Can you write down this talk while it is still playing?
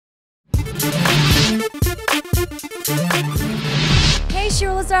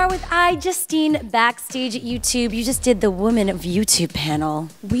Lazar with iJustine backstage at YouTube. You just did the Women of YouTube panel.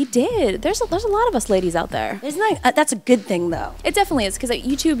 We did. There's a lot of us ladies out there. Isn't that, that's a good thing though. It definitely is, because at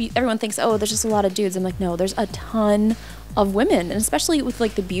YouTube, everyone thinks, oh, there's just a lot of dudes. I'm like, no, there's a ton of women, and especially with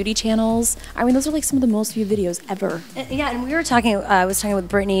like the beauty channels. I mean, those are like some of the most viewed videos ever. Yeah, and we were talking, I was talking with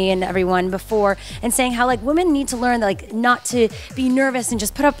Brittany and everyone before, and saying how like women need to learn like not to be nervous and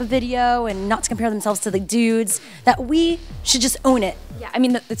just put up a video and not to compare themselves to the dudes, that we should just own it. Yeah, I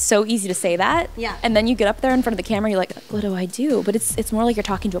mean, it's so easy to say that. Yeah. And then you get up there in front of the camera, you're like, what do I do? But it's more like you're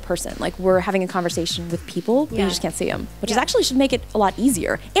talking to a person. Like we're having a conversation with people, but you just can't see them, which is actually should make it a lot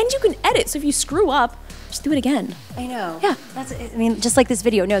easier. And you can edit, so if you screw up, just do it again. I know. Yeah. I mean, just like this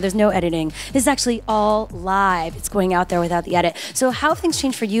video. No, there's no editing. This is actually all live. It's going out there without the edit. So how have things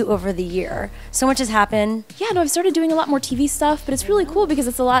changed for you over the year? So much has happened. Yeah, no, I've started doing a lot more TV stuff, but it's really cool because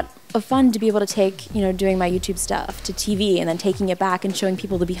it's a lot of fun to be able to take, you know, doing my YouTube stuff to TV and then taking it back and showing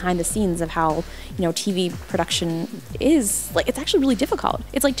people the behind the scenes of how, you know, TV production is. Like, it's actually really difficult.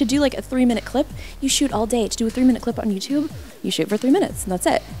 It's like to do like a 3-minute clip, you shoot all day. To do a 3-minute clip on YouTube, you shoot for 3 minutes and that's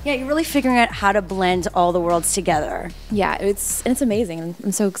it. Yeah, you're really figuring out how to blend all the worlds together. Yeah, it's amazing, and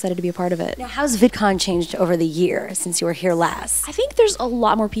I'm so excited to be a part of it. Now, how's VidCon changed over the year since you were here last? I think there's a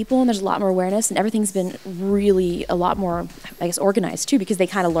lot more people and there's a lot more awareness, and everything's been really a lot more, I guess, organized too, because they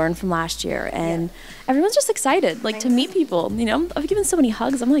kind of learned from last year, and everyone's just excited, like, to meet people. You know, I've given so many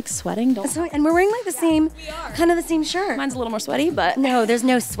hugs, I'm like sweating. And we're wearing like the same, kind of the same shirt. Mine's a little more sweaty, but no, there's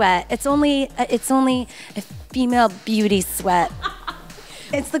no sweat. It's only a female beauty sweat.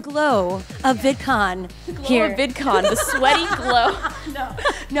 It's the glow of VidCon. The glow of VidCon, the sweaty glow.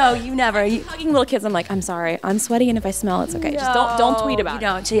 No, you never. Hugging little kids, I'm like, I'm sorry, I'm sweaty, and if I smell, it's okay. Just don't tweet about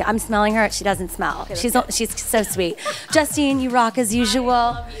it. I'm smelling her. She doesn't smell. Okay, she's so sweet. Justine, you rock as usual.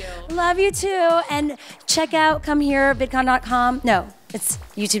 I love you. Love you too. And check out, come here, vidcon.com. No, it's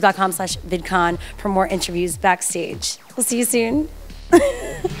youtube.com/vidcon for more interviews backstage. We'll see you soon.